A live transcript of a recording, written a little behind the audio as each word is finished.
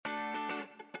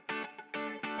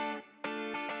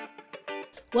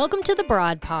Welcome to the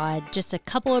Broad Pod, just a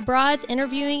couple of broads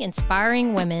interviewing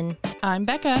inspiring women. I'm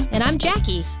Becca. And I'm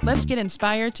Jackie. Let's get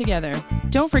inspired together.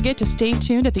 Don't forget to stay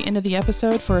tuned at the end of the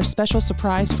episode for a special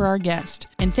surprise for our guest.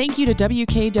 And thank you to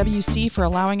WKWC for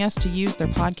allowing us to use their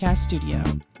podcast studio.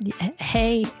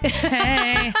 Hey.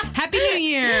 Hey. Happy New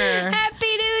Year.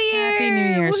 Happy New Year. Happy New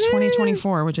Year. It's Woo-hoo.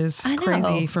 2024, which is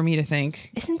crazy for me to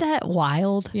think. Isn't that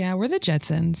wild? Yeah, we're the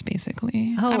Jetsons,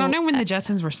 basically. Oh, I don't know when the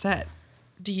Jetsons were set.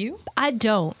 Do you? I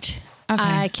don't. Okay.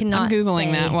 I cannot I'm Googling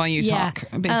say. that while you talk,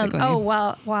 basically.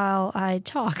 While I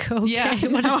talk. Okay. Yeah.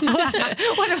 What am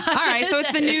I All right, so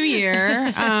it's the new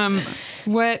year.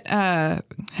 What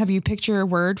have you picked your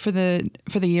word for the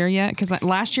year yet? Because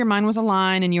last year mine was a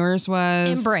line and yours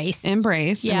was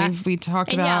Embrace. Yeah, and we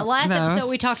talked and about last those.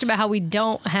 episode we talked about how we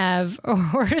don't have a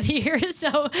word of the year.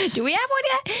 So do we have one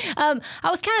yet? I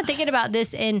was kind of thinking about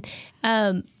this, and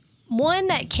one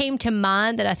that came to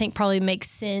mind that I think probably makes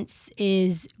sense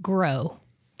is grow.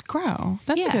 Grow.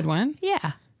 That's a good one.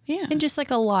 Yeah. Yeah. In just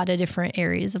like a lot of different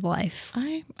areas of life.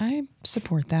 I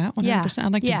support that 100%. Yeah.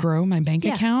 I'd like to grow my bank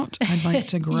account. I'd like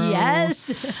to grow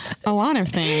a lot of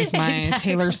things. My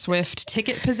Taylor Swift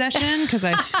ticket possession, because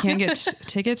I can't get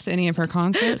tickets to any of her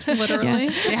concerts.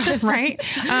 Literally. Yeah, right.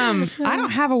 I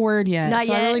don't have a word yet. Not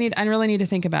so yet. I really need to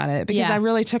think about it because I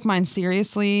really took mine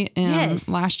seriously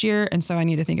last year. And so I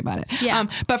need to think about it. Yeah.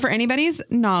 But for anybody's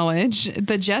knowledge,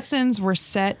 the Jetsons were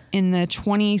set in the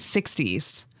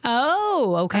 2060s.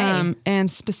 Oh, okay. And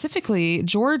specifically,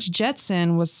 George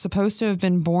Jetson was supposed to have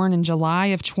been born in July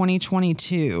of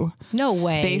 2022. No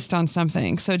way. Based on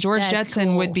something. So George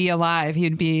Jetson would be alive.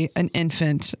 He'd be an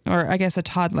infant, or I guess a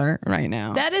toddler right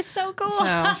now. That is so cool.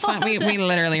 So we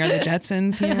literally are the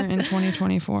Jetsons here in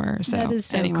 2024. So that is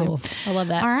so cool. I love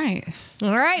that. All right.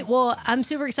 All right. Well, I'm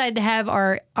super excited to have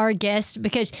our guest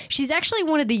because she's actually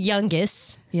one of the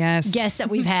youngest guests that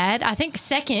we've had. I think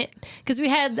second, because we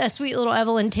had a sweet little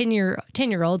Evelyn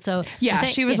 10-year-old. So yeah,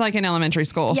 she was like in elementary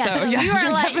school. Yeah, so you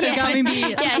are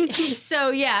like,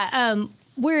 So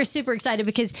we're super excited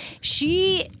because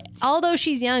although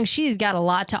she's young, she's got a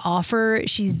lot to offer.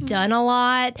 She's done a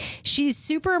lot. She's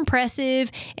super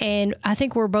impressive. And I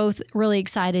think we're both really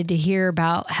excited to hear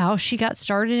about how she got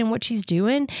started and what she's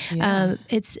doing. Yeah.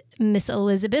 It's Miss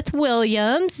Elizabeth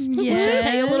Williams. Yes. She'll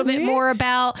tell you a little bit more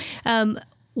about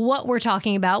what we're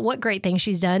talking about, what great things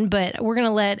she's done. But we're going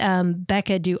to let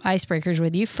Becca do icebreakers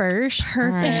with you first.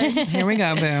 Perfect. Right. Here we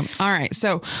go, boo. All right.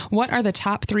 So what are the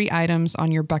top 3 items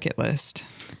on your bucket list?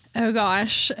 Oh,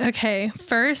 gosh. Okay.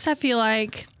 First, I feel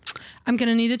like I'm going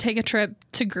to need to take a trip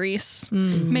to Greece.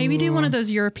 Maybe do one of those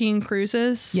European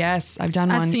cruises. Yes, I've done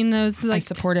one. I've seen those. I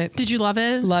support it. Did you love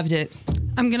it? Loved it.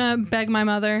 I'm going to beg my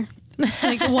mother.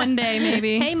 Like one day,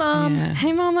 maybe. Hey, Mom. Yes.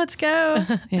 Hey, Mom, let's go.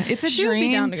 Yeah, it's a she dream. Would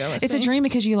be down to go with it's me. a dream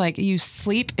because you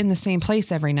sleep in the same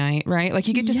place every night, right? Like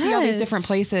you get to see all these different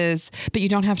places, but you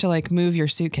don't have to like move your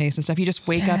suitcase and stuff. You just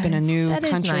wake up in a new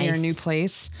country or a new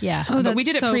place. Yeah. Oh, but we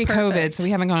did it pre-COVID, so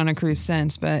we haven't gone on a cruise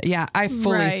since. But yeah, I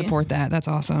fully support that. That's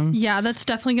awesome. Yeah, that's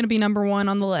definitely going to be number 1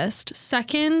 on the list.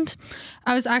 Second,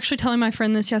 I was actually telling my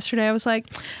friend this yesterday. I was like,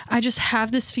 I just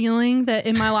have this feeling that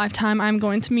in my lifetime, I'm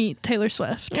going to meet Taylor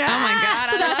Swift. Oh my God.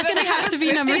 So that's going to have to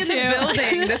be number 2. In the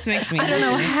building. This makes me I don't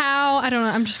know how. I don't know.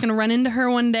 I'm just going to run into her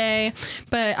one day,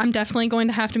 but I'm definitely going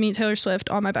to have to meet Taylor Swift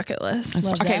on my bucket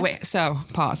list. Okay, wait. So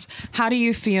pause. How do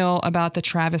you feel about the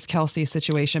Travis Kelce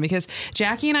situation? Because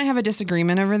Jackie and I have a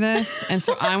disagreement over this. And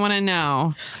so I want to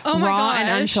know, raw and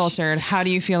unfiltered, how do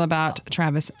you feel about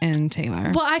Travis and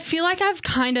Taylor? Well, I feel like I've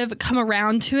kind of come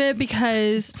around to it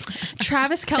because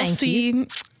Travis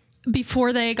Kelce,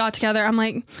 before they got together, I'm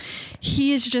like,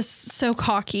 he is just so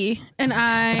cocky, and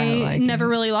I never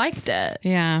really liked it.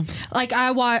 Yeah. Like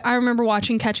I remember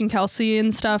watching Catching Kelsey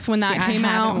and stuff when that came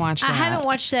out. I haven't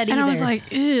watched that either. And I was like,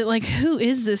 ew, like, who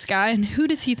is this guy and who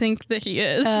does he think that he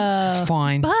is?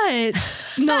 Fine. But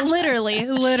no,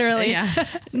 literally. Yeah.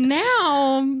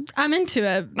 Now I'm into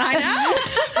it. I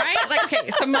know. Right? Like, okay,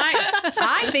 so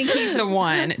I think he's the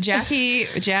one. Jackie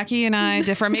and I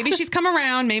differ. Maybe she's come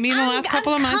around. Maybe in the last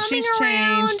couple of months she's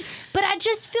changed. But I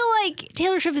just feel like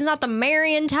Taylor Swift is not the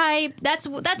Marion type. That's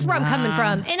where I'm coming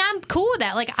from, and I'm cool with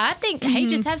that. Like, I think, hey,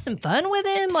 just have some fun with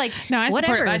him. Like, no, I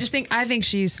whatever. support it. I think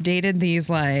she's dated these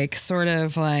like sort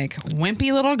of like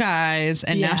wimpy little guys,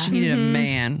 and now she needed a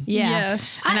man. Yeah.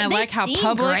 Yes. And I like how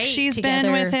public she's been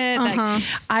with it. Like,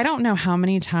 I don't know how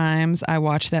many times I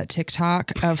watched that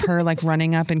TikTok of her like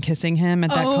running up and kissing him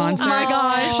at that concert. Oh my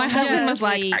gosh. My husband was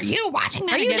like, "Are you watching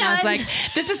that again?" I was like,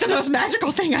 "This is the most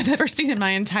magical thing I've ever seen in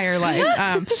my entire life."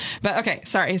 But okay,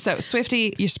 sorry. So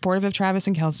Swiftie, you're supportive of Travis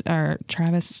and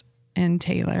and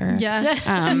Taylor. Yes.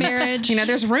 Marriage. You know,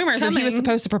 there's rumors that he was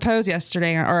supposed to propose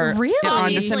yesterday or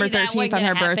on December 13th on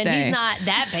her birthday. He's not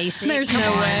that basic. There's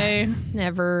no way.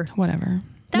 Never. Whatever.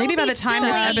 That Maybe by would the be time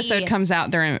this silly. episode comes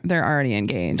out, they're already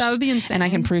engaged. That would be insane. And I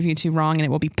can prove you two wrong, and it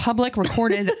will be public,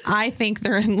 recorded. I think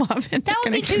they're in love. And That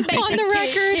would be too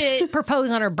basic to propose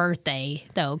on her birthday,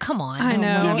 though. Come on. I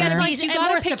know. He's got to be You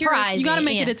gotta pick you got to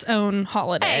make it its own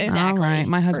holiday. Exactly. All right.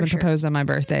 My husband proposed on my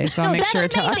birthday, so I'll make sure to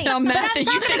tell Matt that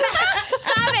you can.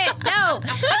 Stop it. No. I'm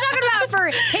talking about for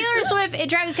Taylor Swift and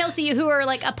Travis Kelce, who are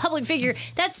like a public figure.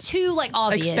 That's too like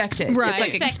obvious. Expected. Right. It's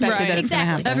like expected that it's going to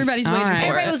happen. Everybody's waiting for it.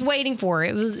 Everybody was waiting for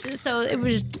it. It was just, it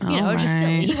was just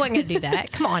silly. He wasn't going to do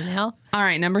that. Come on now. All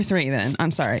right, number 3 then.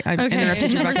 I'm sorry. I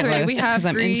interrupted your bucket list we have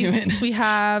I'm into Grease, it. we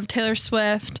have Taylor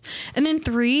Swift. And then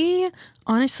 3,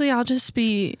 honestly, I'll just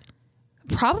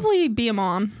probably be a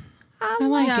mom. I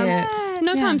like it.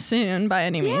 No time soon by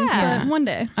any means, but one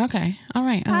day. Okay. All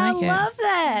right. I like it. I love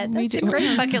that. That's a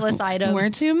great bucket list item. We're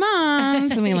 2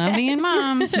 moms and we love being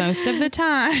moms most of the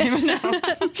time. No.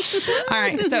 All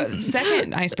right. So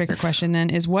second icebreaker question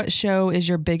then is, what show is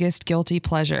your biggest guilty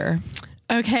pleasure?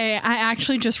 Okay, I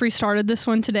actually just restarted this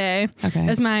one today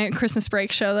as my Christmas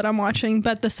break show that I'm watching,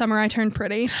 but The Summer I Turned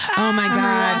Pretty. Oh my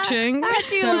God. Watching. I do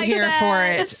so like here that. for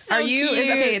it. It's so Are you? cute.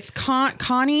 It's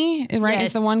Connie, right? Yes.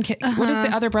 Is the one? What is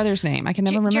the other brother's name? I can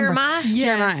never remember. Jeremiah?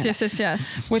 Jeremiah.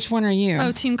 Yes. Which one are you?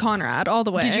 Oh, Team Conrad, all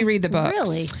the way. Did you read the books?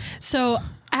 Really? So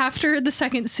after the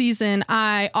second season,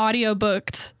 I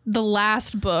audiobooked the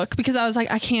last book because I was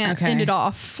like, I can't end it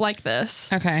off like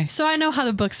this. Okay. So I know how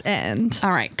the books end. All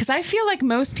right. Because I feel like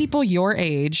most people your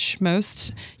age,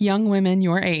 most young women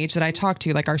your age that I talk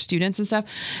to, like our students and stuff,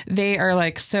 they are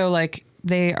like,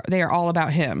 they are all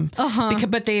about him.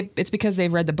 But it's because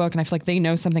they've read the book, and I feel like they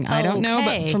know something I don't know.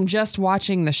 But from just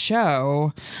watching the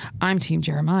show, I'm Team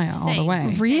Jeremiah all the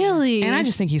way. Really? And I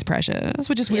just think he's precious,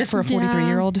 which is weird for a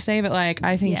 43-year-old to say, but like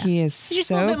I think he is He's just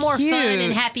so a little bit more cute. fun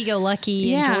and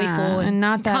happy-go-lucky and joyful, and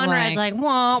not that Conrad's like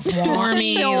womp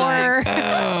stormy, or like,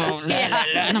 oh,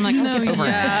 and I'm like, get over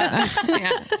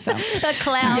it. So the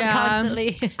cloud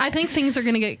constantly. I think things are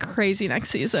going to get crazy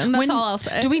next season. That's all I'll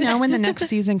say. Do we know when the next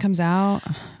season comes out?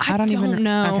 I don't even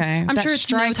know. Okay. I'm that sure it's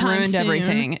strike no time ruined soon.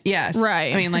 everything. Yes.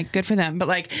 Right. I mean, like, good for them. But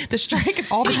like the strike,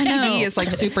 all the TV is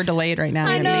like super delayed right now.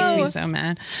 And it makes me so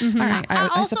mad. All right. I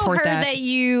also support heard that. that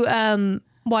you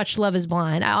watched Love is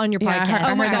Blind on your podcast.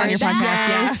 I heard that on your podcast.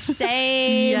 Yeah.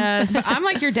 Same. Yes. But I'm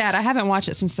like your dad. I haven't watched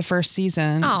it since the first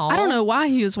season. I don't know why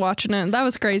he was watching it. That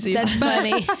was crazy. That's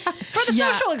funny. For the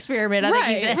social experiment, I think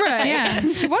he said. Right. Yeah.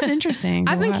 It was interesting.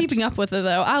 I've been keeping up with it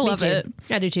though. I love it.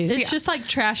 I do too. It's just like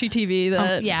trashy TV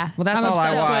that Well, that's I'm all I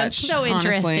obsessed with. watch. So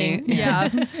interesting. Honestly.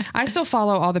 Yeah. I still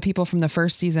follow all the people from the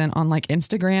first season on like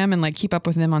Instagram and like keep up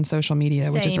with them on social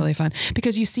media, which is really fun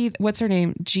because you see, what's her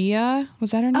name? Gia?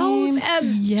 Was that her name?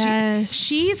 Yes.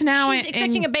 She's now She's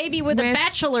expecting a baby with a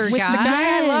Bachelor with guy. the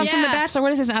guy I love from The Bachelor.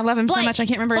 What is his name? I love him so much. I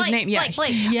can't remember his name.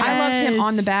 Blake. Yes. I loved him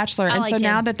on The Bachelor. And so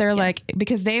now that they're like,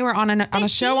 because they were on a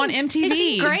show on MTV. They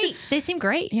seem great. They seem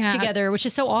great together, which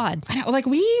is so odd. I know, like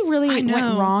we really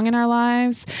went wrong in our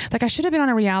lives. Like I should have been on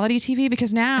a reality TV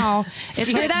because now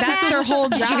it's like that's their whole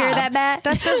job. Did you hear that, Matt?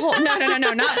 That's their whole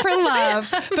no, not for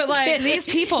love. But like these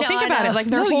people, think about it. Like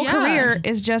their whole career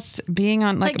is just being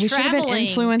on like we should have been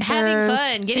influencers. Having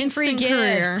fun, getting free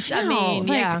gifts. I mean,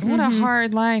 what a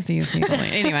hard life these people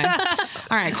lead. Anyway.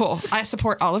 All right, cool. I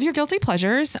support all of your guilty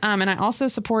pleasures. And I also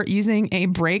support using a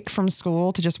break from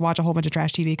school to just watch a whole bunch of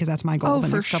trash TV because that's my goal the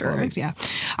next couple of weeks. Yeah.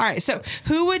 All right. So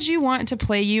who would you want to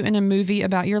play you in a movie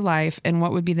about your life and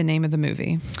what would be the name of the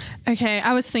movie? Okay.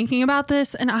 I was thinking about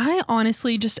this and I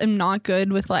honestly just am not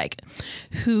good with like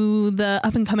who the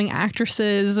up and coming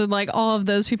actresses and like all of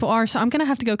those people are. So I'm going to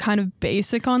have to go kind of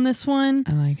basic on this one.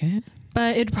 I like it.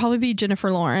 But it'd probably be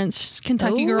Jennifer Lawrence,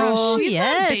 Kentucky Girl. Oh, she's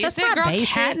yes, basic, that's not girl.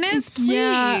 basic. Katniss,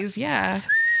 please. Yeah.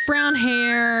 Brown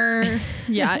hair.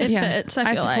 Yeah, it fits.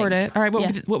 I feel support it. All right.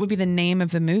 What would be the name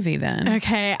of the movie then?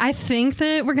 Okay. I think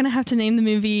that we're going to have to name the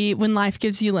movie When Life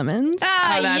Gives You Lemons.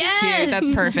 Oh, that's cute. That's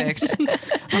perfect.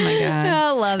 Oh my God.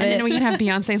 I love it. And then we can have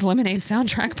Beyonce's Lemonade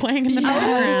soundtrack playing in the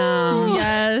background.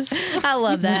 Yes. I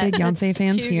love that. We're big Beyonce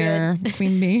fans here.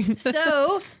 Queen Bee.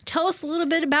 So tell us a little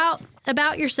bit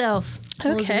about yourself.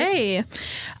 Okay.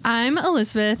 I'm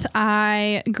Elizabeth.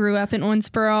 I grew up in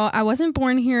Owensboro. I wasn't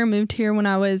born here, moved here when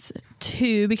I was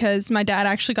 2 because my dad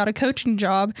actually got a coaching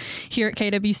job here at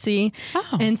KWC.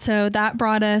 Oh. And so that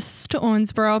brought us to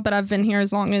Owensboro, but I've been here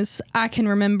as long as I can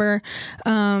remember.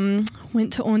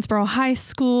 Went to Owensboro High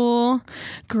School,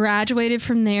 graduated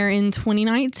from there in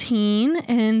 2019,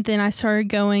 and then I started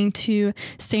going to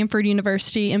Stanford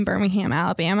University in Birmingham,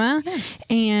 Alabama. Yeah.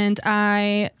 And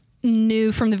I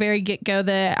knew from the very get-go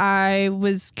that I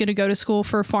was going to go to school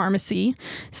for pharmacy.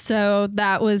 So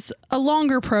that was a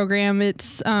longer program.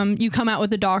 It's you come out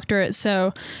with a doctorate.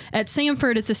 So at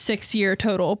Samford, it's a 6-year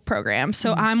total program.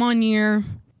 So I'm on year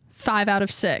 5 out of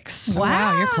 6.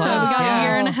 Wow, you're close. So we got a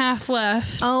year and a half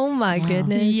left. Oh my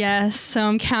goodness. Yes. So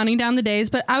I'm counting down the days,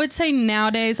 but I would say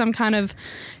nowadays I'm kind of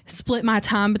split my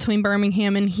time between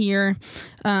Birmingham and here.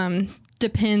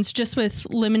 Depends, just with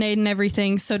Lemonade and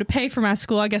everything. So to pay for my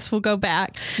school, I guess we'll go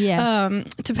back. Yeah.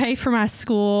 To pay for my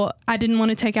school, I didn't want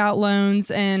to take out loans,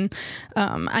 and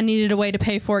I needed a way to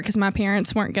pay for it because my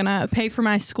parents weren't going to pay for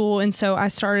my school. And so I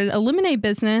started a lemonade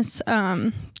business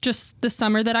just the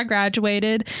summer that I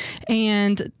graduated.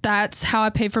 And that's how I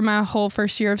paid for my whole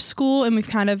first year of school. And we've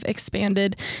kind of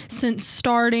expanded since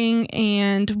starting.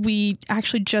 And we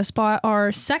actually just bought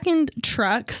our second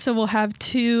truck. So we'll have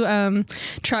 2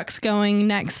 trucks going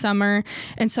next summer.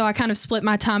 And so I kind of split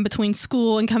my time between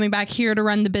school and coming back here to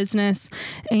run the business.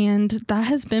 And that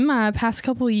has been my past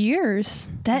couple of years.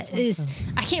 That is,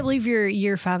 I can't believe you're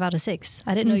year 5 out of 6.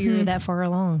 I didn't know you were that far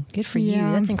along. Good for you.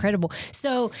 That's incredible.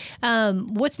 So,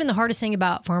 what's been the hardest thing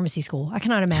about pharmacy school? I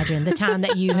cannot imagine the time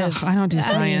that you have. I don't do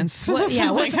science. What's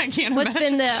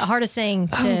been the hardest thing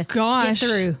to get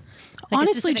through? Like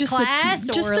honestly, just class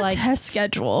the test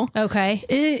schedule. Okay.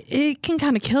 It can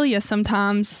kind of kill you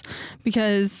sometimes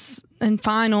because in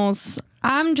finals,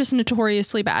 I'm just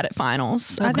notoriously bad at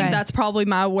finals. Okay. I think that's probably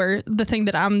the thing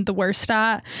that I'm the worst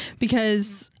at,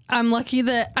 because I'm lucky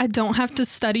that I don't have to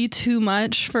study too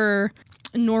much for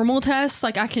normal tests.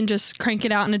 Like I can just crank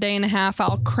it out in a day and a half.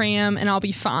 I'll cram and I'll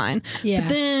be fine. Yeah. But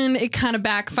then it kind of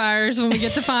backfires when we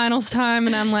get to finals time,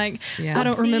 and I'm like, I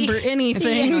don't remember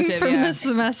anything from this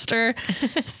semester.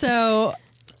 So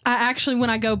I actually, when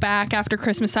I go back after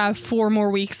Christmas, I have 4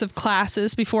 more weeks of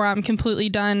classes before I'm completely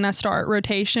done and I start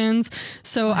rotations.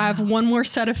 So I have 1 more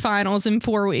set of finals in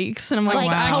 4 weeks. And I'm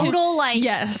like, total,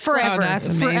 yes, forever. Oh, that's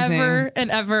amazing. Forever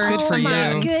and ever. Good for you.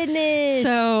 Oh my goodness.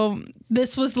 So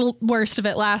this was the worst of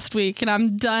it last week, and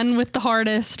I'm done with the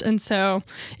hardest. And so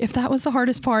if that was the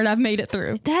hardest part, I've made it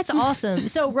through. That's awesome.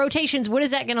 So rotations, what is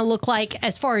that going to look like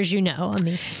as far as you know? I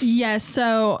mean, yes.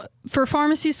 So for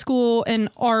pharmacy school and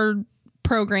our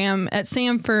program at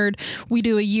Samford, we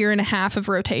do a year and a half of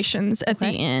rotations at the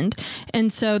end.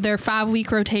 And so they're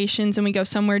 5-week rotations, and we go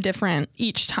somewhere different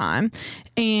each time.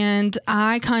 And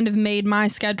I kind of made my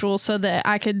schedule so that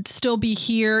I could still be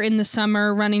here in the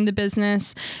summer running the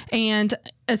business. And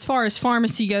as far as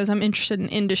pharmacy goes, I'm interested in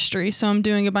industry. So I'm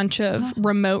doing a bunch of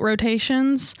remote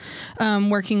rotations,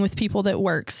 working with people that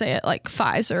work, say, at like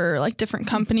Pfizer or like different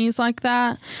companies like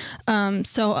that.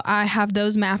 So I have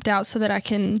those mapped out so that I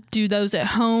can do those at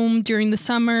home during the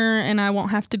summer and I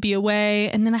won't have to be away.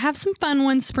 And then I have some fun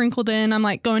ones sprinkled in. I'm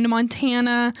like going to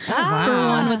Montana for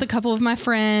one with a couple of my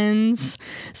friends.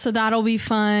 So that'll be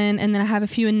fun. And then I have a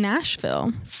few in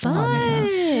Nashville. Fun.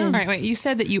 All right, wait. You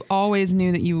said that you always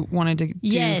knew that you wanted to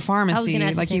do pharmacy. I was gonna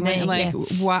ask the same thing.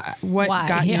 What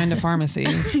got you into pharmacy?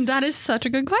 That is such a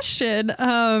good question.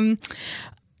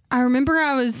 I remember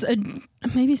I was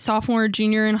maybe sophomore or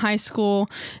junior in high school,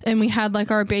 and we had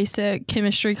like our basic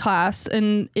chemistry class,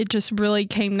 and it just really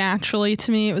came naturally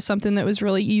to me. It was something that was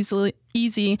really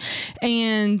easy.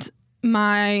 And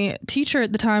my teacher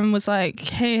at the time was like,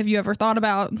 hey, have you ever thought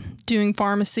about doing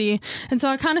pharmacy? And so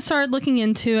I kind of started looking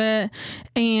into it,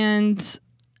 and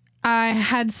I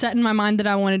had set in my mind that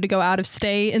I wanted to go out of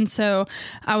state. And so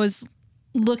I was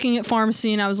looking at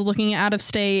pharmacy and I was looking at out of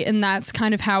state, and that's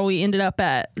kind of how we ended up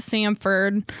at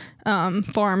Samford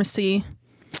Pharmacy.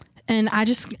 And I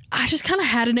just kind of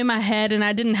had it in my head, and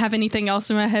I didn't have anything else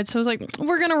in my head. So I was like,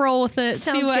 we're going to roll with it,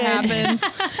 see what happens.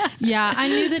 Yeah, I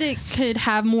knew that it could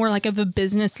have more like of a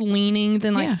business leaning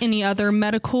than like any other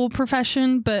medical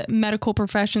profession, but medical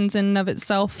professions in and of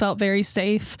itself felt very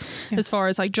safe as far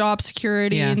as like job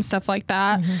security and stuff like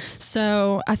that. Mm-hmm.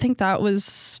 So I think that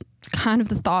was kind of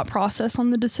the thought process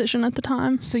on the decision at the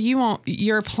time. So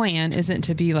your plan isn't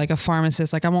to be like a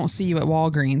pharmacist. Like I won't see you at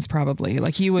Walgreens probably.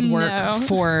 Like you would work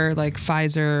for like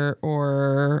Pfizer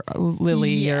or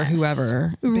Lilly or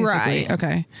whoever. Basically. Right.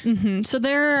 Okay. Mm-hmm. So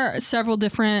there are several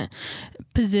different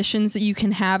positions that you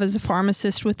can have as a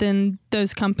pharmacist within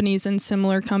those companies and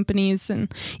similar companies,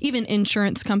 and even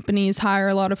insurance companies hire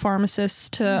a lot of pharmacists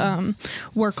to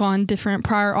work on different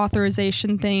prior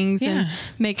authorization things and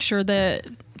make sure that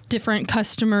different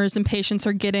customers and patients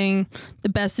are getting the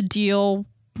best deal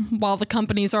while the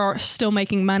companies are still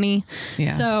making money. Yeah.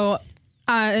 So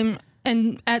I'm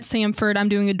and at Samford, I'm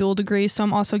doing a dual degree, so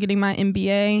I'm also getting my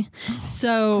MBA.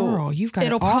 So girl, you've got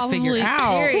it'll it all probably, figured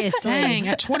out. Seriously. Dang,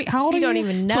 at 20, how old are You you? don't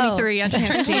even know. 23. I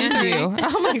Can't stand you.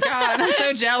 Oh my God, I'm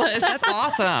so jealous. That's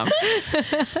awesome.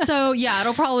 So yeah,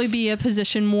 it'll probably be a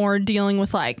position more dealing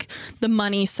with like the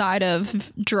money side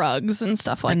of drugs and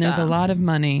stuff like that. And there's a lot of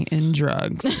money in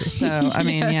drugs. So, I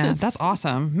mean, yeah, that's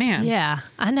awesome. Man. Yeah,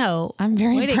 I know. I'm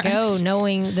very Way impressed. to go,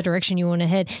 knowing the direction you want to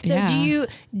head. So Yeah.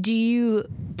 do you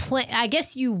plan? I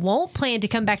guess you won't plan to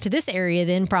come back to this area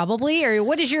then, probably. Or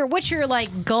what's your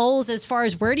like goals as far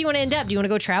as where do you want to end up? Do you want to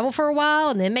go travel for a while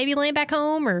and then maybe land back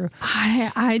home? Or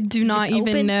I do not Just even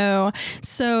open? know.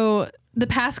 So the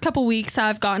past couple weeks,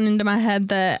 I've gotten into my head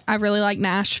that I really like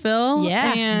Nashville.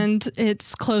 Yeah. And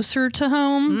it's closer to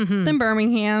home than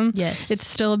Birmingham. Yes. It's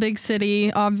still a big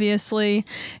city, obviously.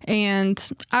 And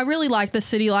I really like the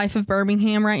city life of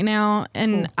Birmingham right now.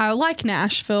 And I like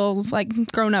Nashville, like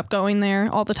grown up going there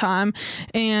all the time.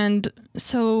 And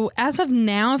so as of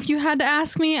now, if you had to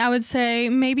ask me, I would say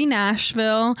maybe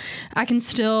Nashville. I can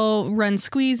still run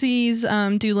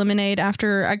squeezies, do lemonade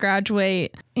after I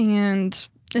graduate, and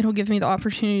it'll give me the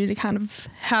opportunity to kind of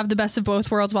have the best of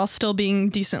both worlds while still being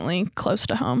decently close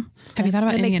to home. Have you thought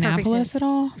about That makes perfect Indianapolis sense. at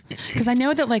all? Because I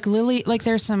know that like Lily, like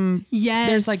there's some, Yes.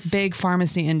 there's like big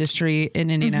pharmacy industry in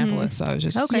Indianapolis. So I was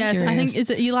just Yes, curious. I think is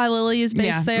it Eli Lilly is based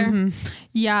Yeah, there.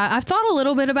 Yeah, I've thought a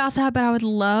little bit about that, but I would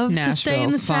love to stay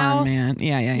in the Nashville's fun, South. man.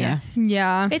 Yeah.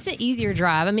 Yeah. it's an easier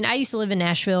drive. I mean, I used to live in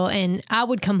Nashville, and I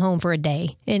would come home for a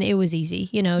day, and it was easy.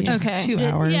 You know, just Okay. 2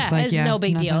 hours. Yeah, like, it's no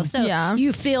big deal. nothing. So Yeah.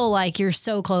 you feel like you're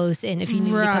so close, and if you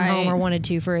needed to come home Right. or wanted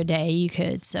to for a day, you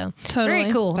could. So Totally.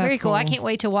 very cool, That's very cool. I cool. can't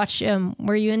wait to watch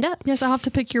where you end up. Yes, I'll have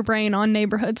to pick your brain on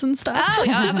neighborhoods and stuff. Oh,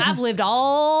 I've lived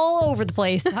all over the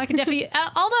place. I can definitely,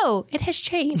 although it has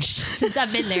changed since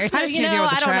I've been there. So I just you can't know, deal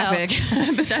with I the don't know.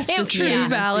 traffic. But that's It's just true, me.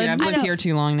 valid. I've I lived know. here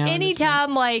too long now.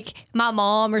 Anytime, like my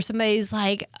mom or somebody's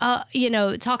like,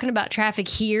 talking about traffic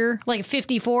here, like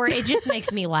 54, it just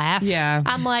makes me laugh. Yeah.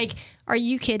 I'm like, are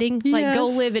you kidding? Like, go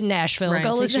Yes. live in Nashville. Right, Go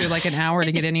it takes listen. you like an hour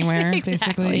to get anywhere, Exactly.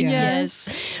 basically. Yeah. Yes.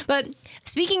 But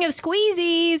speaking of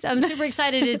squeezies, I'm super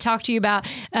excited to talk to you about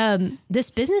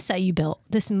this business that you built,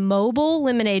 this mobile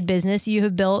lemonade business you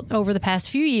have built over the past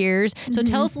few years. So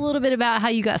tell us a little bit about how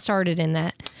you got started in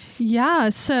that. Yeah.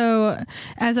 So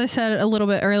as I said a little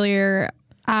bit earlier,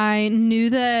 I knew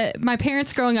that my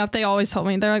parents growing up, they always told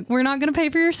me, they're like, we're not going to pay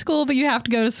for your school, but you have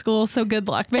to go to school. So good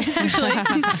luck, basically.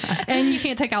 And you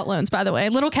can't take out loans, by the way.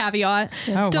 Little caveat.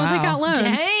 Oh, Don't take wow. out loans.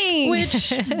 Dang. Which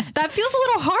that feels a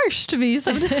little harsh to me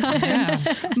sometimes.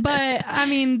 But I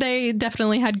mean, they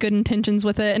definitely had good intentions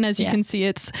with it. And as you Yeah. can see,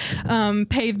 it's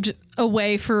paved a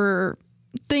way for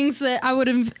things that I would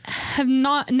have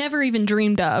never even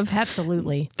dreamed of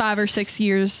Absolutely. 5 or 6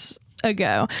 years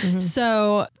ago.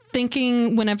 So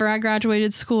thinking whenever I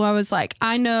graduated school, I was like,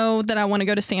 I know that I want to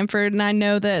go to Samford, and I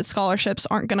know that scholarships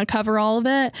aren't going to cover all of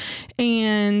it.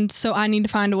 And so I need to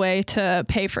find a way to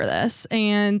pay for this.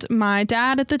 And my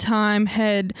dad at the time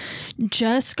had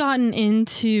just gotten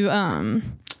into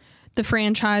the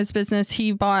franchise business.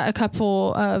 He bought a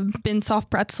couple of Bin Soft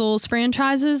Pretzels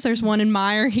franchises. There's one in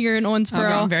Meyer here in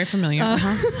Owensboro. I'm very familiar.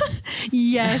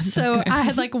 Yes. So I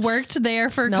had like worked there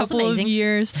for Smells a couple amazing. of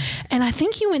years. And I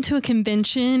think he went to a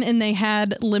convention and they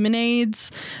had lemonades,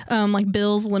 like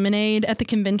Bill's Lemonade at the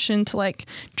convention to like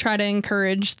try to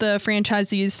encourage the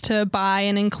franchisees to buy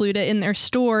and include it in their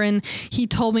store. And he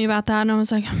told me about that and I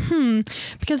was like,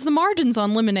 because the margins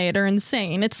on lemonade are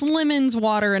insane. It's lemons,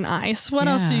 water, and ice. What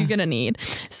else are Yeah. you going to need?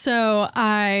 So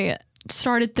I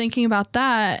started thinking about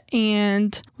that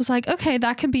and was like, okay,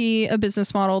 that could be a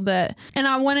business model and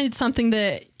I wanted something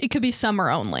that it could be summer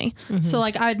only. So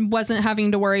like I wasn't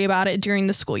having to worry about it during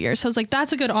the school year. So I was like,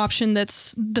 that's a good option.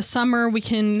 That's the summer. We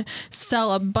can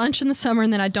sell a bunch in the summer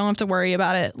and then I don't have to worry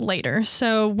about it later.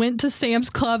 So went to Sam's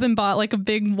Club and bought like a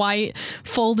big white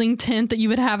folding tent that you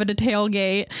would have at a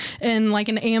tailgate and like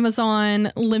an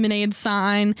Amazon lemonade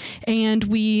sign. And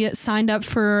we signed up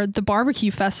for the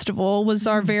barbecue festival was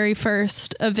our very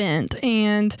first event.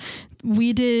 And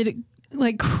we did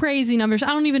like crazy numbers. I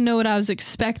don't even know what I was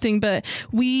expecting, but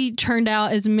we churned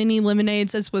out as many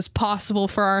lemonades as was possible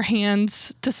for our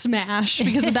hands to smash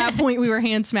because at that point we were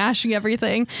hand smashing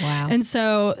everything. Wow. And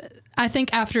so I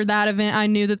think after that event, I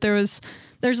knew that there's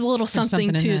a little something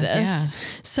something to in this. this, yeah.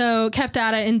 So kept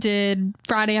at it and did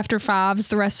Friday After Fives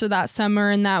the rest of that summer.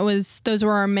 And those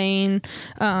were our main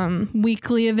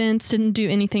weekly events. Didn't do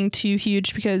anything too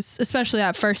huge because especially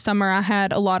that first summer I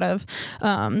had a lot of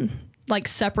like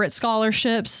separate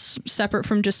scholarships, separate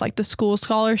from just like the school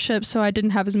scholarships. So I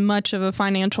didn't have as much of a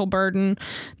financial burden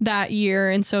that year.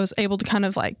 And so I was able to kind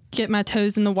of like get my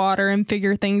toes in the water and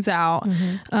figure things out.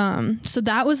 So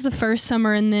that was the first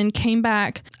summer, and then came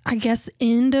back, I guess,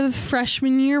 end of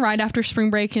freshman year, right after spring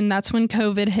break. And that's when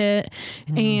COVID hit.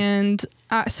 And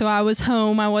so I was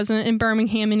home. I wasn't in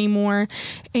Birmingham anymore,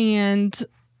 and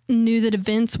knew that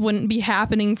events wouldn't be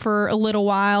happening for a little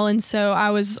while. And so I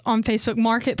was on Facebook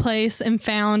Marketplace and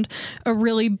found a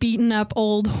really beaten up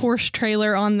old horse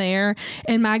trailer on there.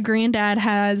 And my granddad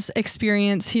has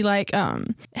experience. He like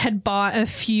had bought a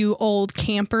few old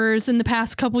campers in the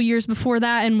past couple years before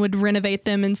that and would renovate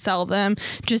them and sell them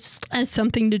just as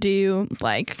something to do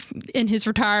like in his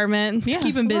retirement to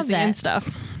keep him busy and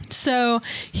stuff. So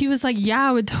he was like, yeah,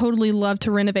 I would totally love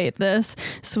to renovate this.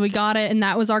 So we got it. And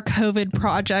that was our COVID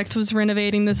project, was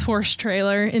renovating this horse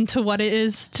trailer into what it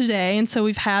is today. And so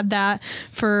we've had that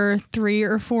for 3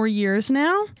 or 4 years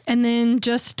now. And then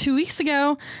just 2 weeks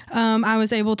ago, I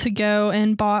was able to go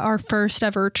and bought our first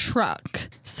ever truck.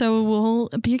 So we'll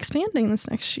be expanding this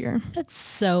next year. That's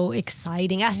so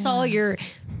exciting. I saw your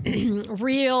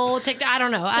real TikTok. I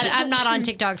don't know. I'm not on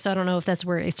TikTok, so I don't know if that's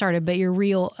where it started, but your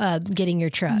real getting your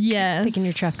truck. Yes. Picking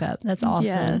your truck up. That's awesome.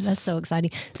 Yes. That's so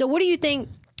exciting. So what do you think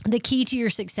the key to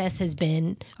your success has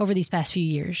been over these past few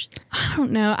years? I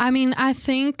don't know. I mean, I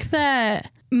think that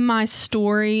my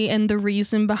story and the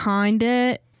reason behind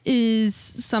it is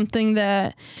something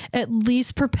that at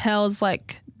least propels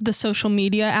like the social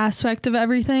media aspect of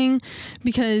everything,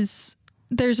 because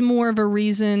there's more of a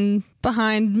reason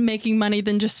behind making money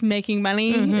than just making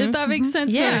money, if that makes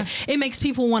sense. Yes. So it makes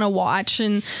people want to watch,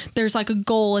 and there's like a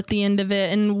goal at the end of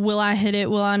it, and will I hit it?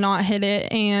 Will I not hit it?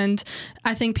 And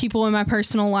I think people in my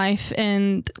personal life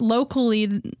and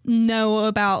locally know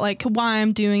about like why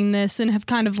I'm doing this and have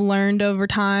kind of learned over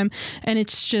time. And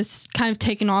it's just kind of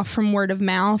taken off from word of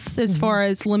mouth as far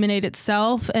as Lemonade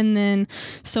itself, and then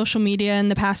social media in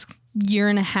the past year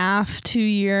and a half, 2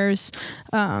 years.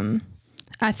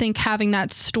 I think having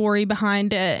that story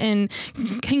behind it and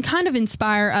can kind of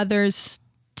inspire others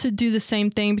to do the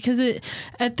same thing, because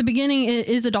at the beginning it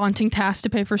is a daunting task to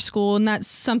pay for school, and that's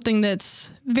something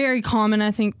that's very common.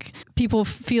 I think people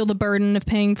feel the burden of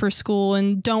paying for school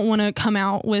and don't want to come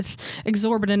out with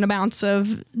exorbitant amounts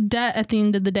of debt at the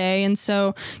end of the day. And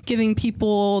so giving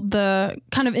people the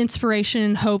kind of inspiration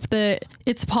and hope that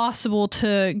it's possible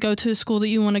to go to a school that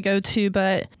you want to go to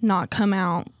but not come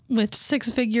out with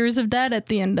 6 figures of debt at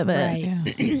the end of it.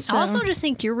 Right. Yeah. I also just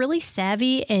think you're really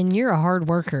savvy and you're a hard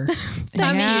worker.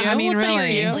 I mean,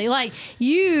 really. Seriously, like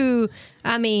you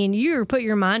put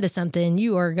your mind to something,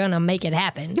 you are gonna make it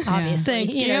happen. Obviously,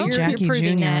 Thank you. You're Jackie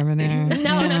proving Jr. that. over there.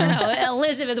 No,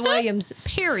 Elizabeth Williams.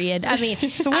 Period. I mean,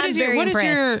 So what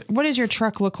does your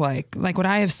truck look like? Like, would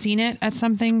I have seen it at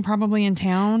something probably in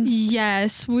town?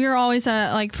 Yes, we were always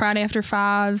at like Friday after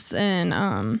fives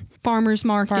and farmers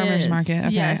market. Okay.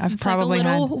 Yes, I've it's probably like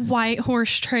a little white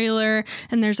horse trailer,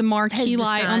 and there's a marquee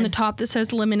light on the top that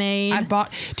says Lemonade.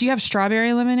 Do you have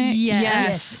strawberry lemonade?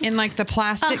 Yes. In like the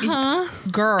plastic.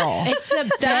 Girl, it's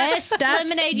the best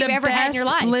lemonade you've ever had in your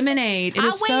life. Lemonade. It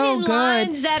is so I wait in good.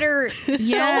 lines that are so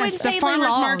insanely the farmers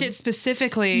long. market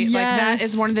specifically. Like that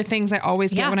is one of the things I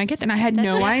always get when I get there. And I had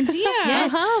no idea.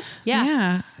 Yes.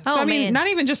 Yeah. So, I mean, man. not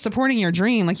even just supporting your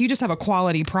dream. Like, you just have a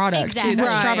quality product, Exactly. too. That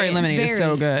Right. strawberry lemonade is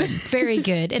so good. Very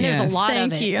good. And there's a Yes. lot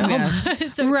Thank of it. you. Yeah.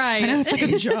 So, Right. I know, it's like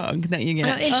a jug that you get.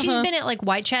 And she's been at like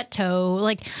White Chateau,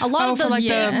 like a lot of for those like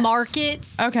big the-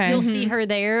 markets. Okay. You'll see her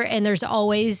there, and there's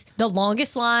always the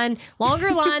longest line, longer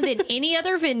line than any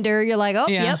other vendor. You're like, oh,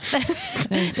 Yeah. yep,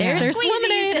 there's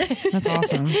lemonade. squeezies. That's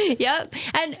awesome. Yep.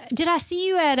 And did I see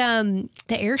you at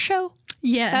the air show?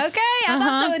 Yes. Okay, I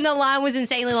thought so. And the line was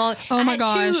insanely long. Oh my I had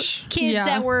gosh. 2 kids Yeah.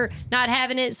 that were not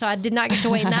having it, so I did not get to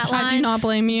wait in that line. I do not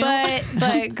blame you.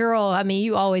 But girl, I mean,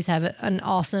 you always have an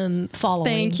awesome following.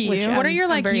 Thank you. which What are your I'm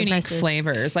like very unique impressive.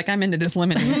 flavors? Like, I'm into this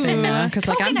lemonade thing now because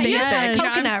like I'm Coconut, basic. yes. You know,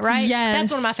 Coconut, right? Yes.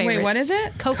 That's one of my favorites. Wait, what is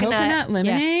it? Coconut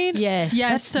lemonade? Yeah. Yes.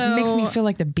 Yes. That So makes me feel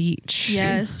like the beach.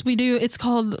 Yes, we do.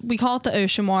 We call it the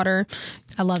ocean water.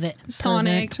 I love it.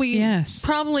 Sonic. Perfect. We Yes.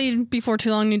 probably before too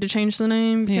long need to change the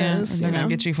name Yeah, because they're gonna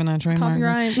get you from that trademark.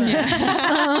 copyright. But. We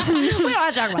don't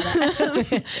have to talk about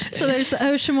that. So there's the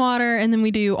ocean water, and then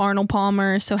we do Arnold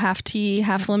Palmer, so half tea,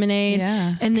 half lemonade.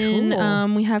 Yeah. And then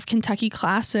Cool. we have Kentucky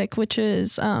Classic, which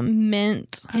is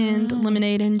mint and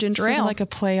lemonade and ginger Sort ale. of like a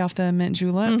play off the mint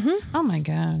julep. Oh my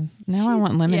god, Now I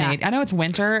want lemonade. Yeah. I know it's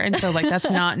winter, and so like that's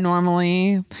not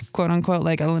normally quote unquote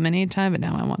like a lemonade time, but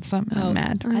now I want some. I'm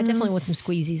mad. I definitely want some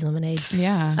Squeezies lemonade.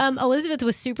 Yeah. Elizabeth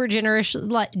was super generous.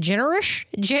 Like 3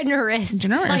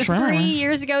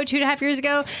 years ago, 2.5 years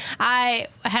ago, I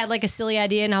had like a silly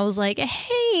idea, and I was like,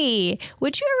 "Hey,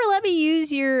 would you ever let me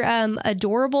use your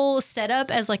adorable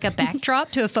setup as like a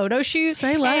backdrop to a photo shoot?"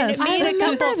 Say less.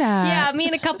 And me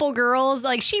and a couple girls,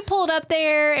 like she pulled up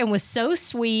there and was so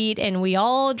sweet, and we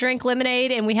all drank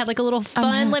lemonade, and we had like a little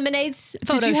fun lemonade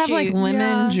photo shoot. Did you have like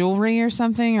lemon jewelry or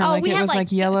something, or like we it had was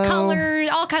like yellow colors,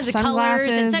 all kinds of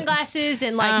colors and sunglasses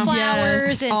and like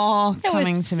flowers, and all it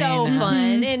coming was to so me now.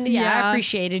 fun. And I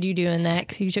appreciated you doing that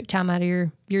because you took time out of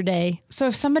your day. So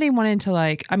if somebody wanted to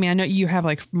like, I mean, I know you have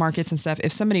like markets and stuff.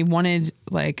 If somebody wanted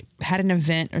like had an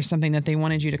event or something that they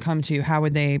wanted you to come to, how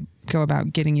would they go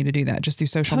about getting you to do that? Just through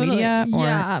social media? Or?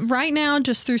 Yeah, right now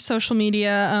just through social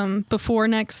media. Before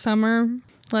next summer,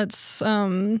 let's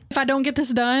if I don't get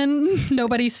this done,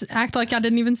 nobody act like I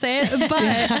didn't even say it,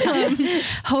 but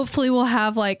hopefully we'll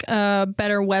have like a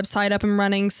better website up and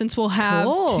running, since we'll have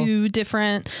 2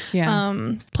 different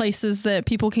places that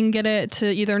people can get it to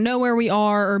either know where we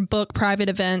are or book private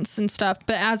events and stuff.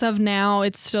 But as of now,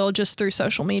 it's still just through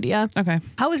social media. Okay.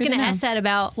 I was going to ask that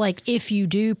about like if you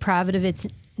do private events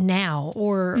now,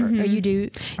 or you do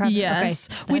private? Yes.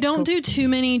 We don't do too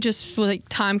many, just with like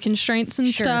time constraints and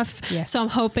stuff. Yeah. So I'm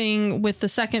hoping with the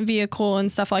second vehicle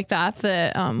and stuff like that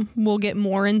we'll get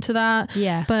more into that.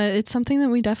 Yeah. But it's something that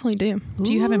we definitely do.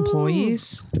 Do you have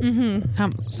employees?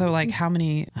 Mm-hmm. So like how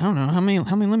many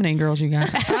lemonade girls you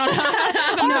got?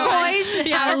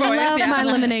 I love my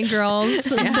lemonade girls.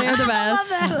 They're the best.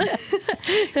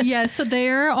 So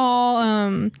they're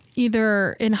all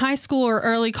either in high school or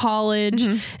early college,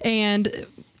 and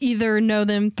either know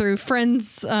them through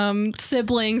friends,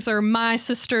 siblings, or my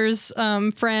sister's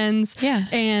friends. Yeah.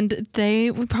 And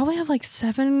we probably have like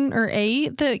 7 or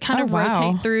 8 that kind of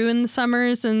rotate through in the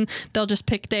summers, and they'll just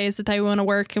pick days that they want to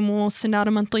work, and we'll send out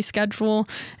a monthly schedule,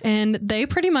 and they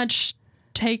pretty much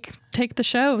take the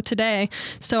show today,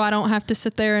 so I don't have to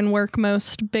sit there and work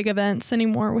most big events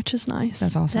anymore, which is nice.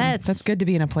 That's awesome. That's good to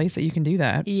be in a place that you can do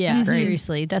that. Yeah,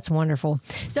 seriously, that's wonderful.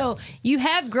 So you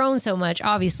have grown so much,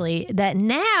 obviously, that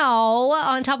now,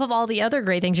 on top of all the other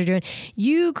great things you're doing,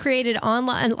 you created an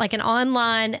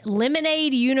online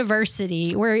lemonade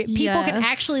university where people can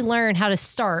actually learn how to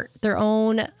start their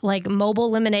own like mobile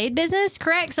lemonade business.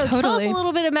 Correct? So tell us a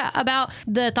little bit about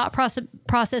the thought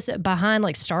process behind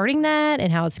like starting that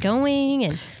and how it's going.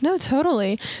 No,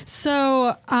 totally.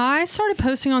 So I started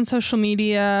posting on social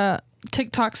media,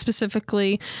 TikTok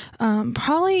specifically,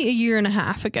 probably a year and a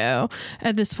half ago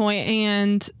at this point,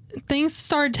 and things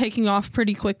started taking off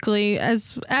pretty quickly,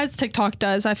 as TikTok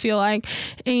does, I feel like.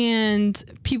 And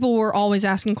people were always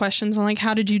asking questions on like,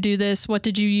 how did you do this? What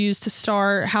did you use to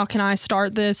start? How can I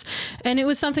start this? And it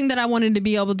was something that I wanted to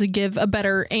be able to give a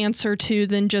better answer to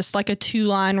than just like a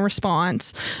 2-line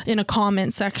response in a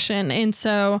comment section. And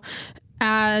so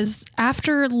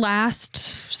after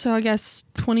I guess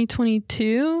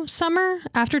 2022 summer,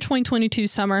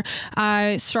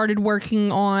 I started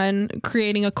working on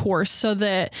creating a course so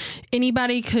that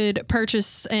anybody could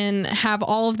purchase and have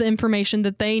all of the information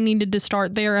that they needed to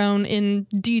start their own in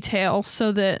detail,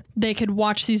 so that they could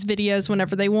watch these videos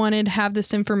whenever they wanted, have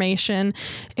this information.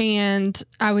 And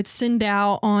I would send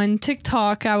out on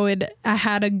TikTok, I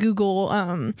had a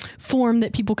Google form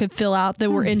that people could fill out that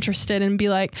were interested, and be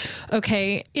like, okay,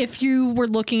 if you were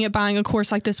looking at buying a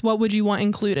course like this, what would you want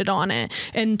included on it?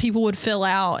 And people would fill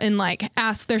out and like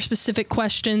ask their specific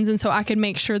questions. And so I could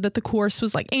make sure that the course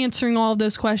was like answering all of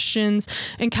those questions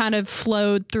and kind of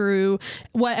flowed through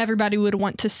what everybody would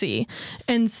want to see.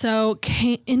 And so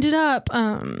ended up,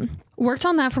 worked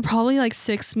on that for probably like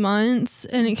 6 months,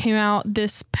 and it came out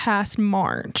this past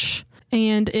March.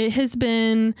 And it has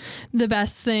been the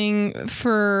best thing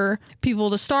for people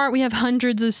to start. We have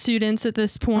hundreds of students at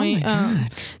this point.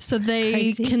 So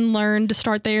they can learn to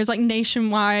start theirs like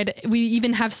nationwide. We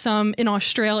even have some in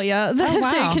Australia that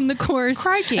have taken the course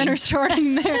and are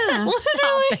starting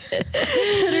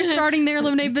they're starting their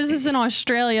lemonade business in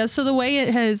Australia. So the way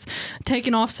it has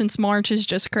taken off since March is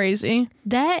just crazy.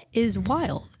 That is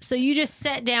wild. So you just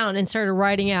sat down and started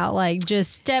writing out like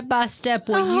just step by step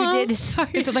what you did to start.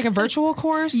 Is it like a virtual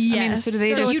course? Yes. I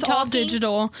mean, so it's all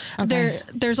digital. Okay.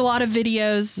 There's a lot of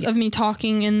videos of me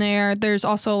talking in there. There's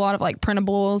also a lot of like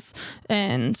printables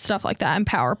and stuff like that, and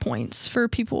PowerPoints for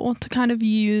people to kind of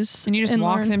use. And you just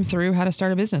walk them through how to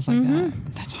start a business like that.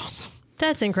 That's awesome.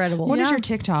 That's incredible. What is your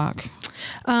TikTok?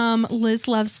 Liz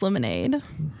Loves Lemonade.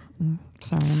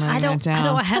 Sorry, I'm writing it down. I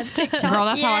don't have TikTok. Girl,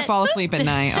 that's yet. how I fall asleep at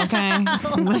night. Okay,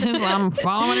 I'm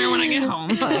following her when I get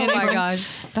home. Oh my gosh,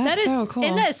 that's so cool.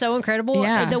 Isn't that so incredible?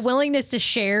 Yeah. The willingness to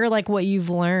share like what you've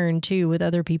learned too with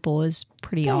other people is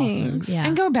pretty awesome. Yeah.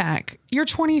 And go back. You're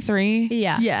 23.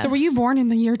 Yeah. Yes. So were you born in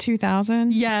the year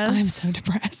 2000? Yes. I'm so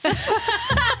depressed.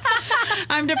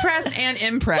 I'm depressed and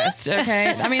impressed. Okay.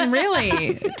 I mean,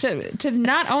 really, to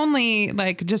not only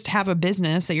like just have a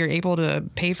business that you're able to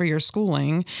pay for your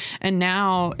schooling, and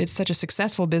now it's such a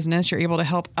successful business, you're able to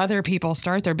help other people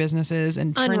start their businesses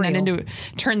and turn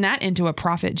that into a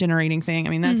profit generating thing. I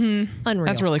mean, that's unreal.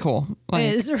 That's really cool. Like,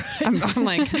 it is. I'm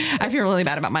like, I feel really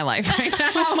bad about my life right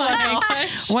now. Oh my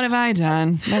gosh. What have I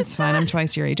done? That's fine. I'm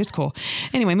twice your age. It's cool.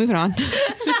 Anyway, moving on.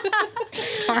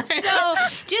 Sorry. So,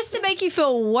 just to make you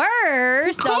feel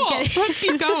worse, Cool. no, I'm kidding. Let's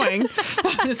keep going.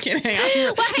 I'm just kidding.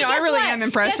 I Guess really what? am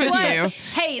impressed Guess with what? you.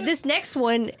 Hey, this next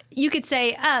one, you could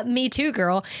say, me too,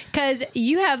 girl, because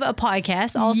you have a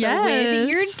podcast also with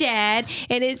your dad,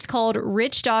 and it's called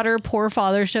Rich Daughter, Poor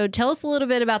Father. So tell us a little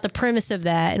bit about the premise of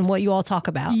that and what you all talk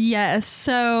about. Yes.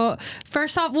 So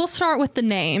first off, we'll start with the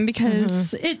name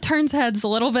because it turns heads a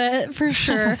little bit for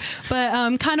sure,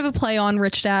 but kind of a play on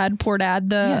Rich Dad, Poor Dad,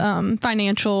 the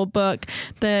financial book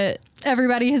that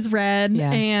everybody has read.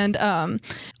 Yeah. And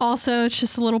also it's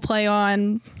just a little play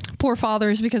on poor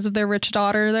fathers because of their rich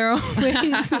daughter. They're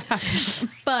always,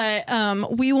 but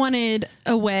we wanted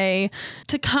a way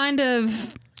to kind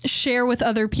of share with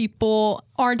other people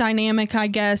our dynamic, I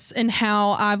guess, and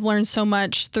how I've learned so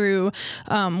much through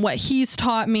what he's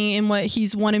taught me and what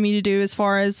he's wanted me to do as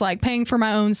far as like paying for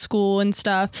my own school and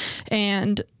stuff.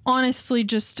 And honestly,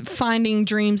 just finding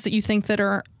dreams that you think that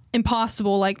are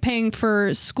impossible, like paying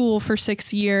for school for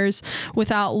 6 years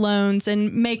without loans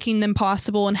and making them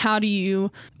possible. And how do you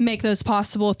make those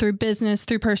possible through business,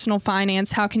 through personal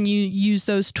finance? How can you use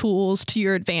those tools to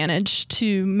your advantage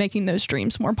to making those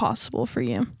dreams more possible for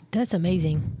you? That's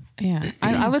amazing. Yeah.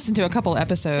 I listened to a couple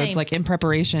episodes Same. like in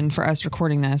preparation for us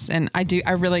recording this. And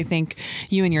I really think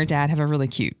you and your dad have a really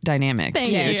cute dynamic Thank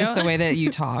too. you. Just the way that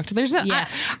you talked. There's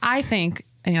I think,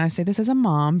 and I say this as a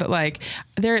mom, but like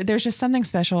there's just something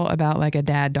special about like a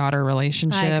dad-daughter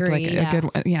relationship. I agree, like yeah. a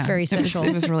good It's very special.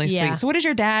 It was really Yeah. sweet. So what is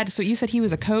your dad? So you said he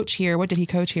was a coach here. What did he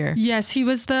coach here? Yes, he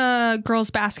was the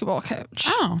girls basketball coach.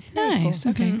 Oh, nice.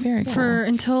 Okay, very cool. For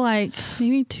until like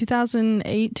maybe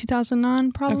 2008,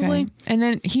 2009, probably. Okay. And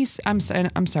then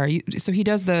I'm sorry. So he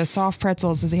does the soft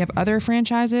pretzels. Does he have other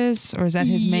franchises or is that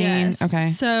his main? Yes. Okay.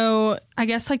 So I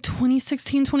guess like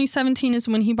 2016, 2017 is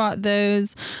when he bought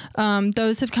those.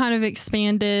 Those have kind of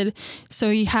expanded. So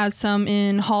he has some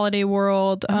in Holiday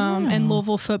World and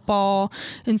Louisville football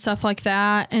and stuff like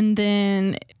that. And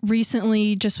then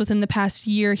recently, just within the past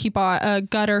year, he bought a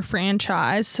gutter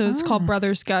franchise. So it's called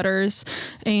Brothers Gutters.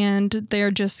 And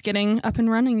they're just getting up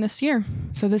and running this year.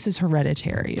 So this is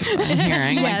hereditary, is what I'm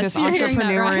hearing. Like Yes, this you're hearing that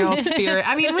entrepreneurial right. spirit.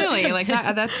 I mean, really, like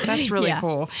that's really Yeah.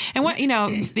 cool. And what,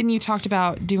 then you talked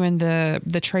about doing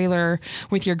the trailer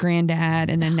with your granddad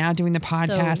and then now doing the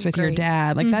podcast with your great.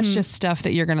 dad. Like that's just stuff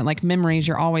that you're going to like memories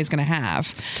you're always going to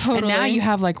have. Totally. And now you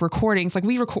have like recordings. Like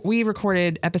we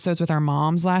recorded episodes with our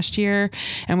moms last year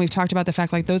and we've talked about the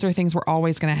fact like those are things we're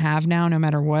always going to have now, no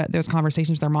matter what, those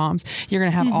conversations with our moms. You're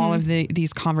going to have all of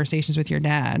these conversations with your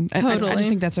dad. Totally. I just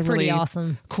think that's a Pretty really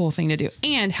awesome. cool thing to do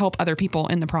and help other people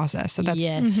in the process. So that's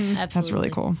Absolutely. that's really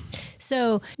cool.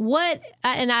 So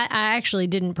I actually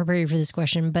didn't prepare you for this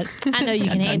question, but I know you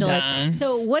can handle it.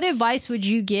 So what advice would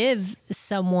you give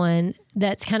someone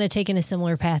that's kind of taken a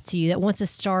similar path to you that wants to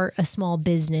start a small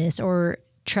business or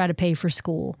try to pay for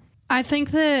school? I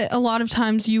think that a lot of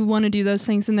times you want to do those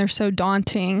things and they're so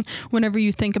daunting whenever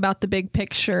you think about the big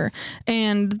picture.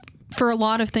 And for a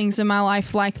lot of things in my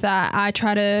life like that, I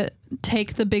try to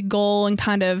take the big goal and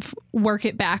kind of work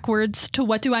it backwards to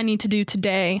what do I need to do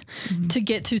today to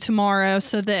get to tomorrow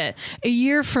so that a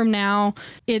year from now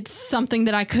it's something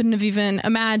that I couldn't have even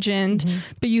imagined.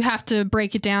 But you have to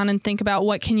break it down and think about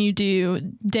what can you do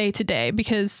day to day,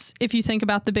 because if you think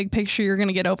about the big picture you're going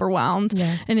to get overwhelmed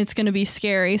and it's going to be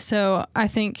scary. So I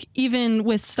think even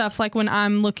with stuff like when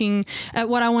I'm looking at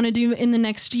what I want to do in the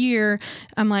next year,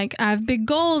 I'm like, I have big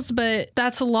goals, but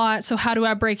that's a lot. So how do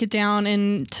I break it down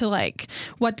into like,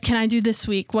 what can I do this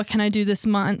week? What can I do this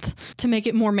month to make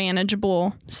it more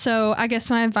manageable? So I guess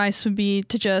my advice would be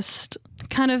to just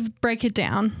kind of break it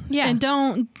down. Yeah. And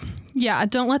don't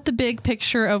let the big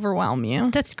picture overwhelm you.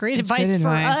 That's great advice good for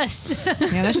advice. us.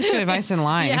 Yeah, that's just good advice in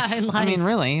life. Yeah, in life. I mean,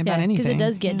 really, about anything. Because it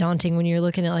does get daunting when you're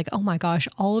looking at like, oh my gosh,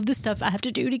 all of the stuff I have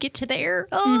to do to get to there.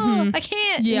 Oh, I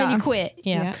can't. Yeah. And then you quit.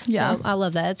 Yeah. Yeah. So I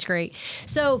love that. That's great.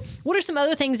 So what are some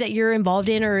other things that you're involved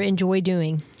in or enjoy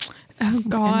doing? Oh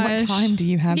gosh. And what time do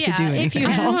you have to do anything? If you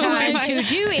have time to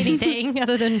do anything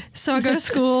other than so I go to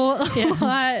school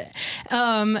a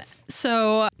lot.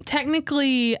 So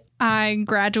technically I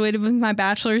graduated with my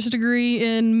bachelor's degree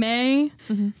in May,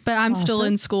 but I'm still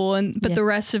in school, but the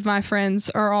rest of my friends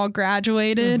are all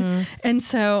graduated. And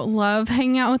so love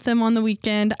hanging out with them on the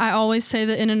weekend. I always say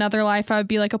that in another life I'd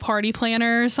be like a party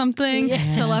planner or something.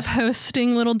 So love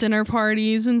hosting little dinner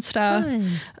parties and stuff.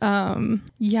 I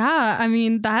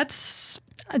mean,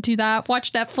 I do that.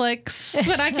 Watch Netflix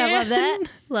when I can. I love that.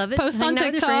 Love it. Post on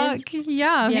TikTok.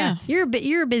 Yeah.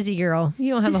 You're a busy girl.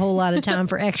 You don't have a whole lot of time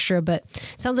for extra, but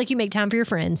sounds like you make time for your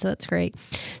friends, so that's great.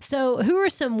 So who are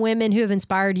some women who have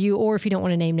inspired you, or if you don't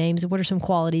want to name names, what are some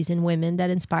qualities in women that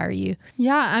inspire you?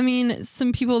 Yeah, I mean,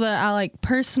 some people that I like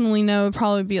personally know would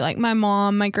probably be like my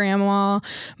mom, my grandma.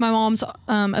 My mom's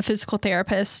a physical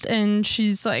therapist, and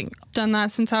she's like done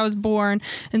that since I was born.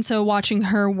 And so watching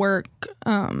her work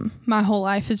my whole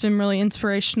life has been really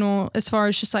inspirational as far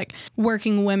as just like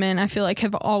working women. I feel like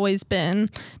have always been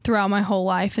throughout my whole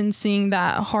life, and seeing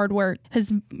that hard work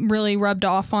has really rubbed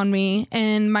off on me.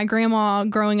 And my grandma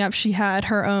growing up, she had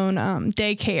her own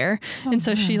daycare. And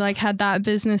so she like had that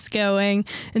business going.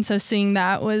 And so seeing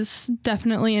that was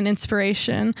definitely an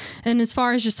inspiration. And as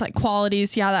far as just like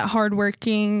qualities, that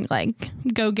hardworking, like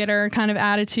go-getter kind of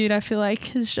attitude, I feel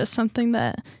like is just something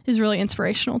that is really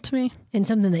inspirational to me. And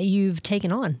something that you've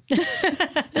taken on.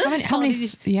 How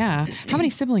many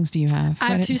siblings do you have?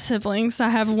 I have 2 siblings. I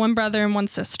have one brother and one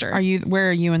sister. Where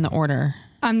are you in the order?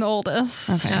 I'm the oldest.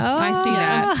 Okay. I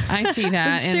see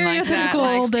that. In like that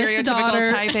like stereotypical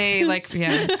daughter. type A, like, me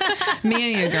and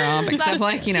you, girl. Except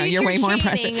like, you're way more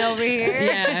impressive over here.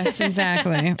 Yes,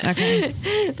 exactly. Okay.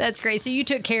 That's great. So you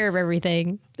took care of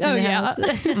everything. Oh, yeah.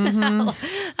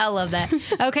 I love that.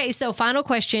 Okay. So final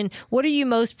question. What are you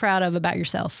most proud of about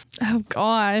yourself? Oh,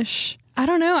 gosh. I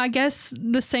don't know. I guess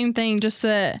the same thing, just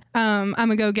that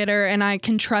I'm a go-getter and I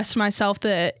can trust myself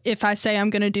that if I say I'm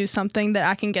going to do something that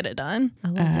I can get it done.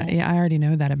 I already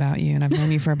know that about you, and I've known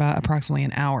you for about approximately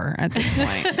an hour at this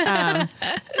point.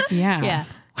 Yeah.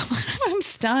 I'm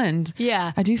stunned.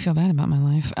 Yeah. I do feel bad about my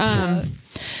life.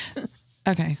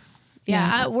 Okay.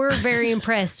 Yeah, we're very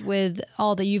impressed with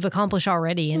all that you've accomplished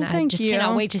already, and I just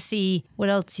cannot wait to see what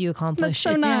else you accomplish.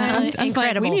 That's so nice. It's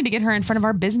incredible. We need to get her in front of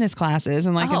our business classes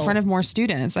and in front of more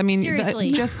students. I mean,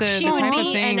 seriously, just the she type would of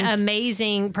be things. an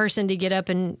amazing person to get up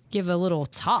and give a little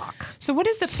talk. So what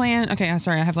is the plan? Okay,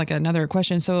 sorry, I have another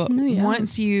question. So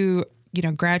once you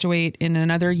graduate in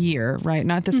another year, right?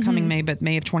 Not this coming May, but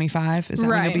May of 25. Is that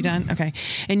when you'll be done? Okay.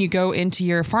 And you go into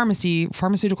your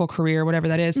pharmaceutical career, whatever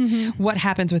that is. What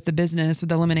happens with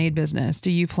the lemonade business?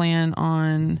 Do you plan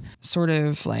on sort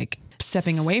of like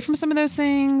stepping away from some of those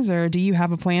things, or do you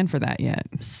have a plan for that yet?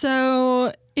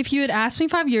 So if you had asked me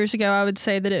 5 years ago, I would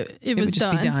say that it was would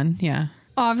just be done. Yeah.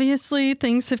 Obviously,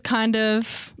 things have kind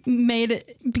of made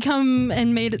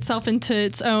itself into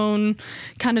its own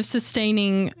kind of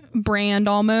sustaining brand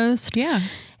almost. Yeah.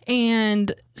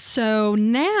 And so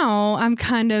now I'm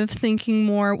kind of thinking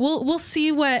more, we'll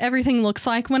see what everything looks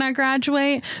like when I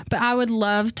graduate, but I would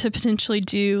love to potentially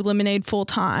do Lemonade full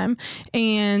time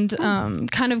and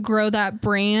kind of grow that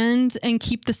brand and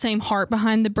keep the same heart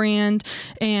behind the brand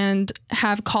and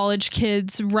have college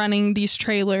kids running these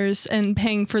trailers and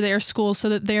paying for their school so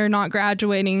that they're not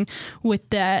graduating with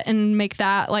debt, and make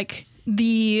that like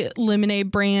the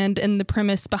Lemonade brand and the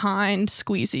premise behind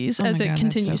Squeezies as it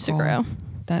continues to grow.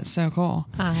 That's so cool.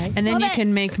 And then you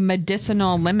can make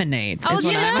medicinal lemonade. I was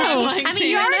going to say, I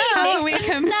mean, you already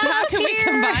how can we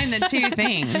combine the two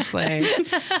things? Like,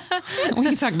 we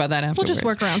can talk about that afterwards. We'll just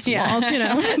work around some walls, I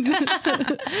love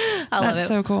it. That's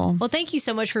so cool. Well, thank you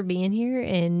so much for being here,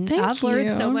 and I've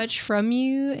learned so much from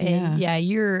you. And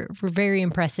you're a very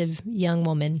impressive young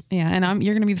woman. Yeah, and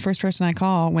you're going to be the first person I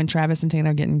call when Travis and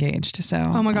Taylor get engaged. So,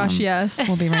 oh my gosh, yes,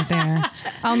 we'll be right there.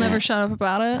 I'll never shut up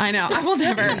about it. I know. I will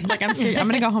never. Like, I'm serious. I'm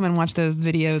going to go home and watch those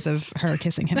videos of her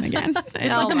kissing him again. It's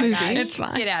like a movie. God. It's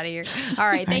fine. Get out of here. All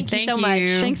right. Thank you so much.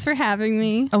 Thanks for having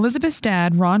me. Elizabeth's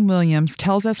dad, Ron Williams,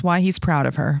 tells us why he's proud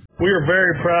of her. We are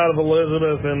very proud of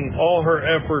Elizabeth and all her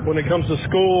effort when it comes to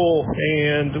school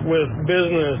and with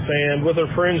business and with her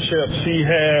friendships. She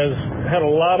has had a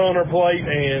lot on her plate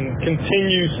and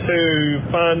continues to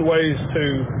find ways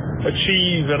to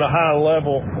achieve at a high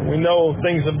level. We know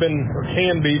things have been or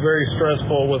can be very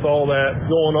stressful with all that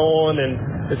going on,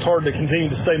 and it's hard to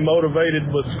continue to stay motivated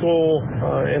with school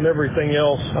and everything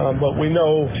else. But we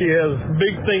know she has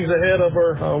big things ahead of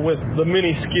her with the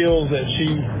many skills that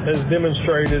she has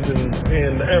demonstrated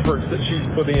and the efforts that she's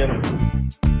put in.